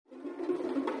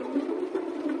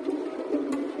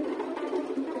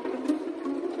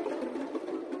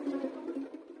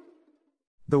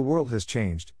The world has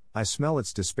changed, I smell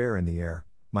its despair in the air,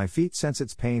 my feet sense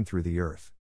its pain through the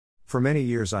earth. For many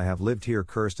years I have lived here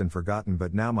cursed and forgotten,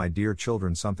 but now my dear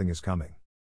children, something is coming.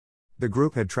 The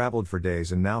group had traveled for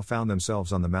days and now found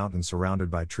themselves on the mountain surrounded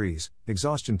by trees,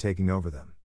 exhaustion taking over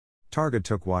them. Targa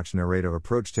took watch. Nareda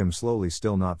approached him slowly,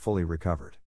 still not fully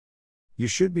recovered. You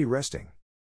should be resting.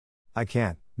 I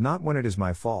can't, not when it is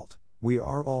my fault. We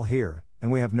are all here, and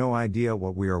we have no idea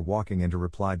what we are walking into,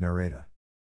 replied Nareda.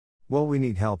 Well, we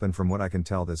need help, and from what I can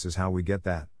tell this is how we get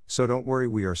that, so don't worry,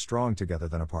 we are strong together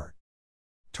than apart.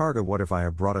 Targa, what if I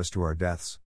have brought us to our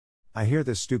deaths? I hear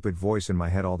this stupid voice in my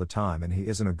head all the time and he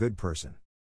isn't a good person.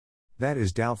 That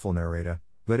is doubtful, Nareda,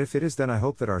 but if it is, then I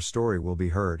hope that our story will be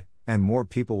heard, and more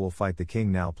people will fight the king.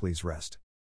 Now please rest.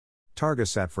 Targa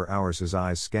sat for hours, his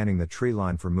eyes scanning the tree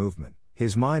line for movement.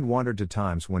 His mind wandered to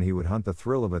times when he would hunt, the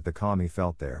thrill of it, the calm he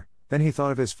felt there. Then he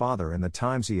thought of his father and the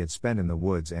times he had spent in the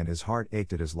woods, and his heart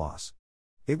ached at his loss.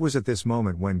 It was at this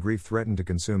moment, when grief threatened to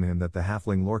consume him, that the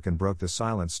halfling Lorcan broke the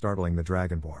silence, startling the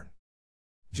Dragonborn.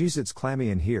 Geez, it's clammy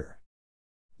in here.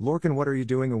 Lorcan, what are you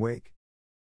doing awake?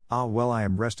 Ah, well, I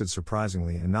am rested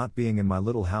surprisingly, and not being in my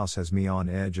little house has me on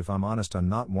edge. If I'm honest, I'm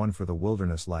not one for the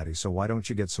wilderness, laddie, so why don't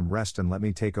you get some rest and let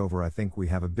me take over? I think we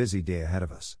have a busy day ahead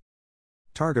of us.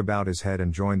 Targa bowed his head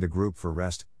and joined the group for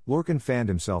rest. Lorcan fanned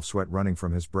himself, sweat running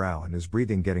from his brow and his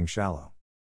breathing getting shallow.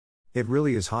 It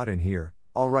really is hot in here.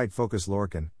 All right, focus,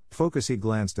 Lorcan, focus. He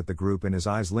glanced at the group and his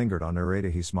eyes lingered on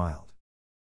Nareda. He smiled.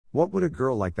 What would a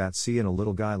girl like that see in a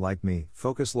little guy like me?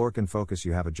 Focus, Lorcan, focus,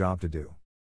 you have a job to do.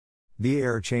 The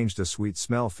air changed, a sweet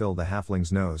smell filled the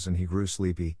halfling's nose and he grew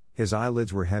sleepy. His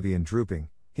eyelids were heavy and drooping.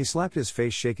 He slapped his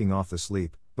face, shaking off the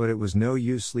sleep, but it was no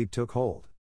use. Sleep took hold.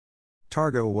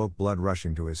 Targa awoke, blood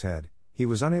rushing to his head. He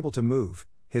was unable to move,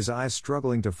 his eyes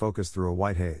struggling to focus through a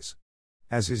white haze.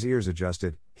 As his ears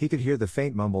adjusted, he could hear the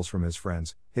faint mumbles from his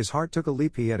friends. His heart took a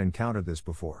leap. He had encountered this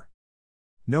before.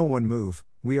 No one move,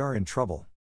 we are in trouble.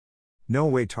 No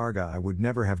way, Targa, I would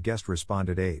never have guessed,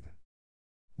 responded Aiden.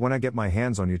 When I get my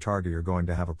hands on you, Targa, you're going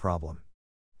to have a problem,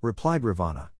 replied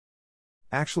Ravana.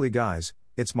 Actually, guys,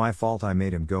 it's my fault. I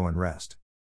made him go and rest.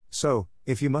 So,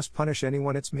 if you must punish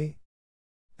anyone, it's me.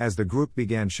 As the group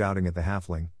began shouting at the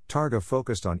halfling, Targa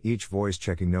focused on each voice,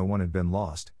 checking no one had been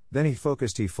lost. Then he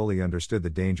focused. He fully understood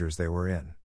the dangers they were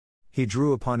in. He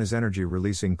drew upon his energy,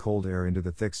 releasing cold air into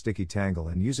the thick, sticky tangle,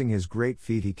 and using his great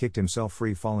feet he kicked himself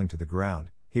free, falling to the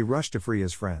ground. He rushed to free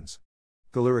his friends.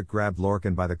 Galuric grabbed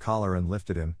Lorcan by the collar and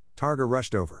lifted him. Targa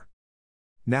rushed over.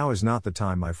 Now is not the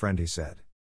time, my friend, he said.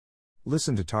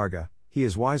 Listen to Targa, he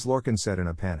is wise, Lorcan said in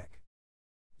a panic.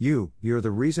 You're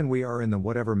the reason we are in the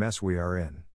whatever mess we are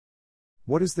in.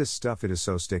 What is this stuff? It is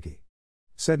so sticky,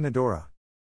 said Nadora.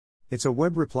 It's a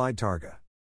web, replied Targa.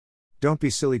 Don't be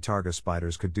silly, Targa,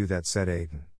 spiders could do that, said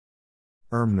Aiden.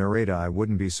 Nareda, I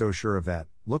wouldn't be so sure of that,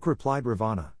 look, replied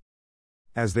Ravana.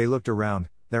 As they looked around,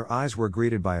 their eyes were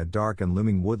greeted by a dark and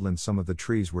looming woodland. Some of the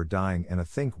trees were dying and a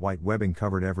thick white webbing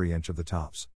covered every inch of the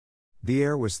tops. The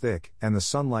air was thick, and the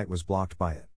sunlight was blocked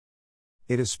by it.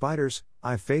 It is spiders,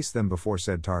 I've faced them before,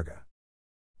 said Targa.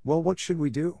 Well, what should we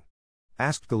do?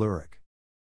 Asked Galuric.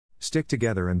 Stick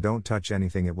together and don't touch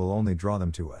anything, it will only draw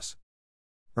them to us.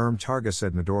 Targa,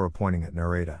 said Nadora, pointing at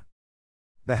Nareda.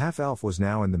 The half-elf was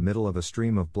now in the middle of a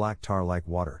stream of black tar-like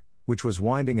water, which was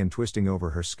winding and twisting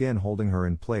over her skin, holding her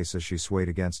in place as she swayed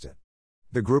against it.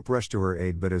 The group rushed to her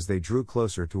aid, but as they drew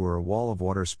closer to her, a wall of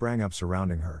water sprang up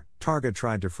surrounding her. Targa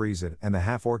tried to freeze it, and the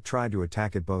half-orc tried to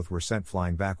attack it. Both were sent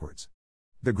flying backwards.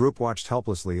 The group watched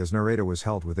helplessly as Nareda was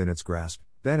held within its grasp.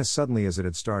 Then, as suddenly as it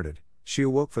had started, she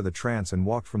awoke for the trance and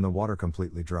walked from the water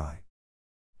completely dry.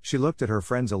 She looked at her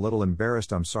friends a little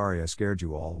embarrassed. I'm sorry I scared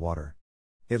you all, Water.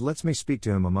 It lets me speak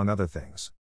to him, among other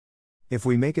things. If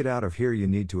we make it out of here, you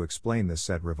need to explain this,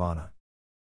 said Ravana.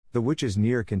 The witch is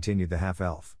near, continued the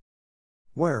half-elf.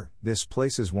 Where? This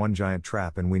place is one giant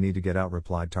trap and we need to get out,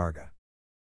 replied Targa.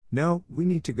 No, we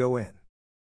need to go in.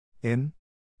 In?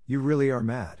 You really are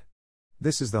mad.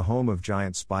 This is the home of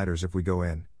giant spiders. If we go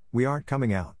in, we aren't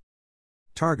coming out.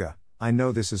 Targa, I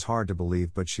know this is hard to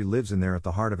believe, but she lives in there at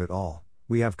the heart of it all.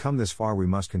 We have come this far, we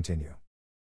must continue.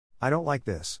 I don't like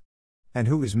this. And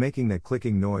who is making that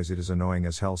clicking noise? It is annoying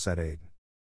as hell, said Aiden.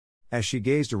 As she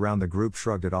gazed around, the group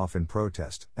shrugged it off in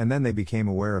protest, and then they became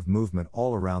aware of movement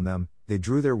all around them. They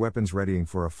drew their weapons, readying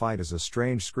for a fight as a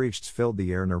strange screech filled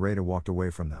the air. Nareda walked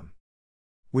away from them.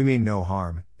 We mean no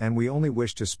harm, and we only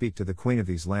wish to speak to the queen of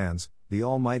these lands, the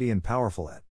almighty and powerful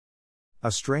Et.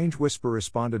 A strange whisper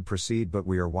responded, proceed, but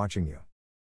we are watching you.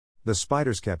 The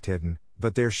spiders kept hidden,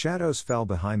 but their shadows fell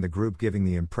behind the group, giving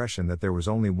the impression that there was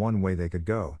only one way they could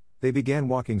go. They began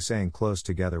walking, staying close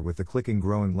together, with the clicking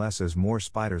growing less as more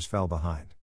spiders fell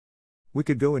behind. We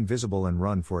could go invisible and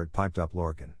run for it, piped up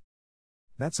Lorcan.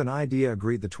 That's an idea,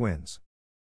 agreed the twins.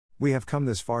 We have come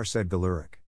this far, said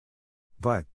Galuric.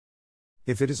 But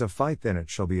if it is a fight, then it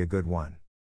shall be a good one.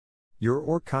 Your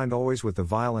orc kind always with the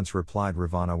violence, replied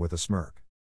Ravana with a smirk.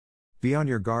 Be on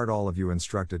your guard, all of you,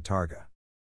 instructed Targa.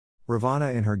 Ravana,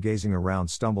 in her gazing around,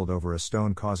 stumbled over a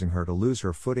stone, causing her to lose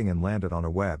her footing and landed on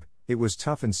a web. It was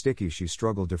tough and sticky. She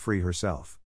struggled to free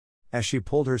herself. As she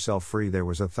pulled herself free, there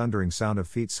was a thundering sound of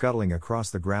feet scuttling across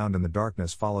the ground in the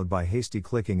darkness, followed by hasty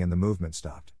clicking, and the movement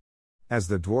stopped. As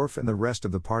the dwarf and the rest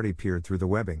of the party peered through the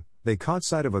webbing, they caught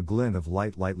sight of a glint of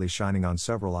light lightly shining on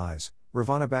several eyes.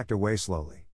 Ravana backed away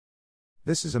slowly.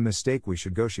 This is a mistake, we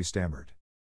should go, she stammered.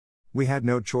 We had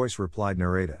no choice, replied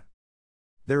Nareda.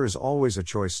 There is always a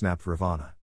choice, snapped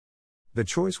Ravana. The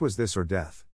choice was this or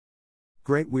death.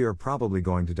 Great, we are probably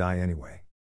going to die anyway.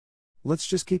 Let's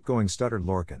just keep going, stuttered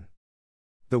Lorcan.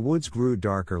 The woods grew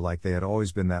darker, like they had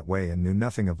always been that way, and knew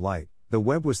nothing of light. The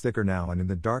web was thicker now, and in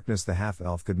the darkness the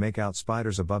half-elf could make out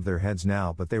spiders above their heads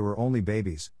now, but they were only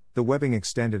babies. The webbing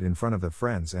extended in front of the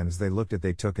friends, and as they looked at,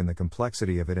 they took in the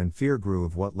complexity of it, and fear grew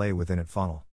of what lay within it.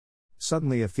 Funnel.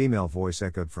 Suddenly a female voice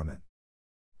echoed from it.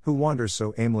 Who wanders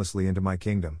so aimlessly into my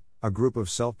kingdom? A group of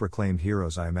self-proclaimed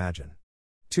heroes, I imagine.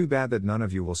 Too bad that none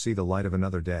of you will see the light of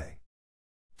another day.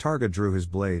 Targa drew his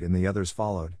blade and the others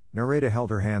followed. Nareda held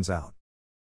her hands out.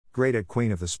 Great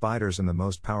Queen of the Spiders and the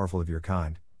most powerful of your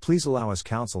kind, please allow us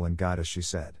counsel and guide us, she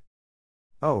said.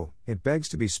 Oh, it begs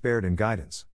to be spared in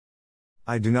guidance.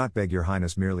 I do not beg, your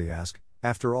highness, merely ask.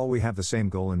 After all, we have the same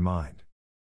goal in mind.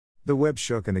 The web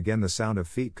shook, and again the sound of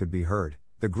feet could be heard.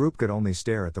 The group could only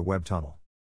stare at the web tunnel.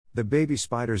 The baby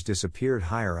spiders disappeared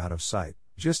higher out of sight,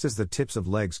 just as the tips of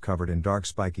legs covered in dark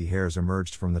spiky hairs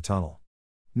emerged from the tunnel.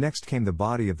 Next came the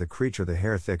body of the creature, the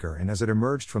hair thicker, and as it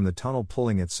emerged from the tunnel,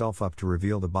 pulling itself up to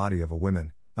reveal the body of a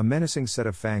woman, a menacing set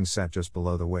of fangs sat just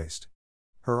below the waist.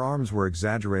 Her arms were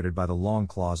exaggerated by the long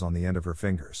claws on the end of her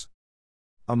fingers.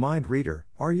 A mind reader,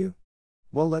 are you?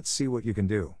 Well, let's see what you can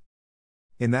do.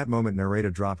 In that moment,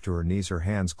 Nareda dropped to her knees, her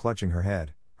hands clutching her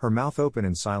head, her mouth open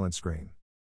in silent scream.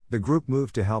 The group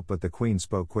moved to help, but the queen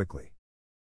spoke quickly.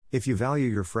 If you value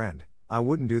your friend, I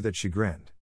wouldn't do that, she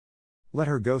grinned. Let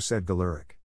her go, said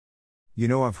Galuric. You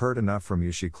know, I've heard enough from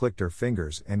you. She clicked her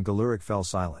fingers, and Galuric fell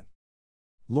silent.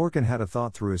 Lorcan had a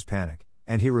thought through his panic,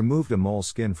 and he removed a mole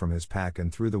skin from his pack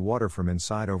and threw the water from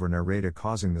inside over Nareda,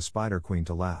 causing the Spider Queen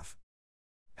to laugh.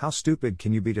 How stupid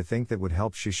can you be to think that would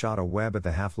help? She shot a web at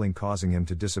the halfling, causing him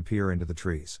to disappear into the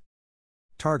trees.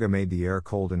 Targa made the air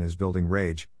cold in his building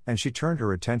rage, and she turned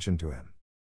her attention to him.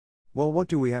 Well, what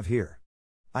do we have here?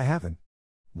 I haven't.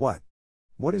 What?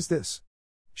 What is this?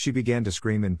 She began to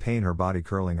scream in pain, her body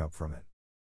curling up from it.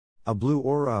 A blue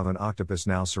aura of an octopus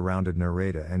now surrounded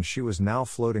Nareda, and she was now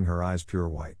floating, her eyes pure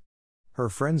white. Her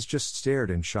friends just stared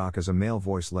in shock as a male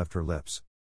voice left her lips.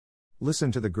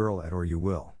 Listen to the girl, Ed, or you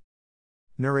will.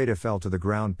 Nareda fell to the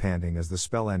ground panting as the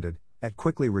spell ended. Ed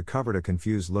quickly recovered, a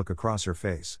confused look across her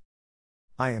face.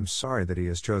 I am sorry that he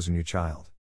has chosen you,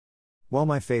 child. Well,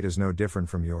 my fate is no different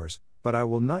from yours, but I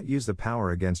will not use the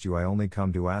power against you. I only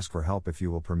come to ask for help if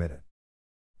you will permit it.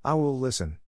 I will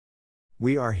listen.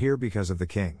 We are here because of the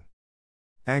king.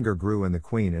 Anger grew in the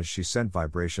queen as she sent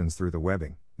vibrations through the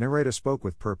webbing. Nareda spoke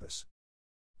with purpose.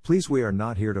 Please, we are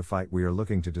not here to fight, we are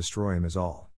looking to destroy him is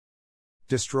all.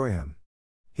 Destroy him.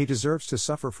 He deserves to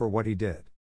suffer for what he did.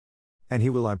 And he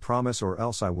will, I promise, or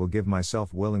else I will give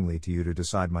myself willingly to you to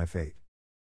decide my fate.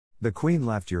 The queen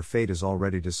laughed. Your fate is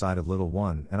already decided, little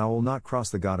one, and I will not cross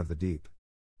the god of the deep.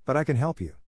 But I can help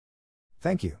you.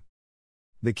 Thank you.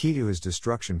 The key to his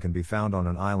destruction can be found on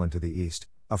an island to the east,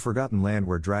 a forgotten land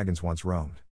where dragons once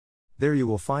roamed. There you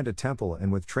will find a temple,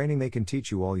 and with training they can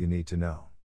teach you all you need to know.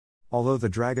 Although the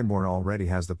Dragonborn already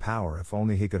has the power, if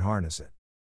only he could harness it.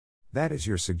 That is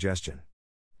your suggestion.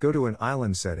 Go to an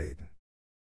island, said Aiden.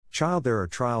 Child, there are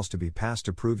trials to be passed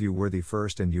to prove you worthy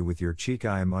first, and you with your cheek,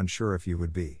 I am unsure if you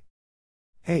would be.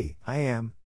 Hey, I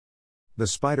am. The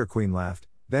Spider Queen laughed,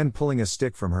 then pulling a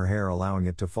stick from her hair, allowing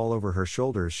it to fall over her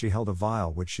shoulders, she held a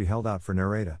vial which she held out for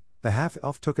Nareda. The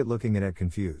half-elf took it, looking at it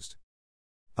confused.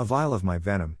 A vial of my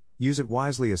venom, use it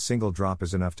wisely, a single drop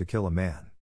is enough to kill a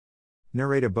man.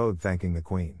 Nareda bowed, thanking the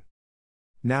queen.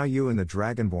 Now you and the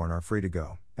Dragonborn are free to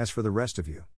go. As for the rest of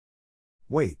you.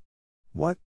 Wait.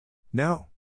 What? No.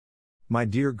 My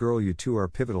dear girl, you two are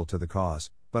pivotal to the cause,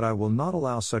 but I will not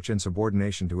allow such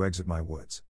insubordination to exit my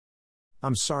woods.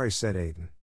 I'm sorry, said Aiden.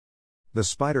 The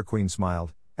Spider Queen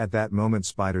smiled. At that moment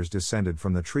spiders descended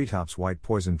from the treetops, white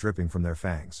poison dripping from their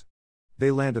fangs.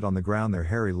 They landed on the ground, their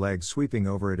hairy legs sweeping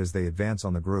over it as they advanced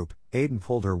on the group. Aiden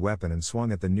pulled her weapon and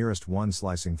swung at the nearest one,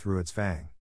 slicing through its fang.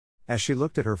 As she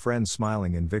looked at her friend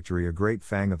smiling in victory, a great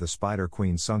fang of the Spider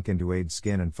Queen sunk into Aid's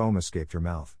skin and foam escaped her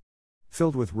mouth.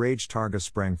 Filled with rage, Targa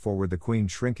sprang forward, the Queen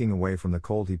shrinking away from the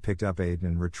cold. He picked up Aid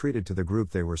and retreated to the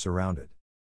group. They were surrounded.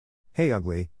 "Hey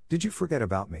ugly, did you forget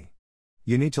about me?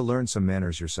 You need to learn some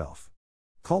manners yourself,"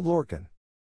 called Lorcan.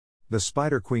 The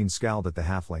Spider Queen scowled at the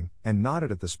halfling, and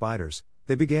nodded at the spiders.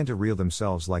 They began to reel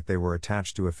themselves like they were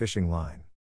attached to a fishing line.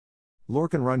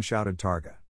 "Lorcan, run," shouted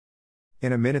Targa.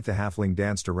 In a minute the halfling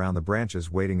danced around the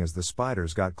branches, waiting as the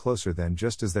spiders got closer. Then,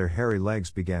 just as their hairy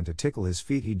legs began to tickle his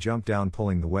feet, he jumped down,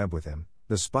 pulling the web with him.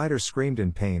 The spiders screamed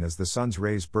in pain as the sun's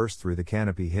rays burst through the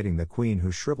canopy, hitting the Queen, who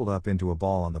shriveled up into a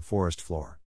ball on the forest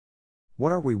floor.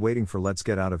 "What are we waiting for? Let's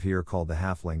get out of here," called the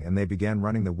halfling, and they began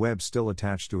running, the web still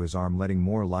attached to his arm, letting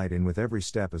more light in with every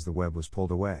step as the web was pulled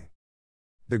away.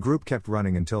 The group kept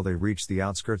running until they reached the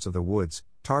outskirts of the woods.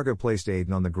 Targa placed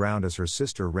Aiden on the ground as her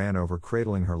sister ran over,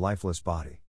 cradling her lifeless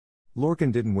body.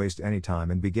 Lorcan didn't waste any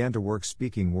time and began to work,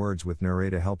 speaking words with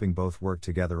Nereda, helping both work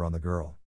together on the girl.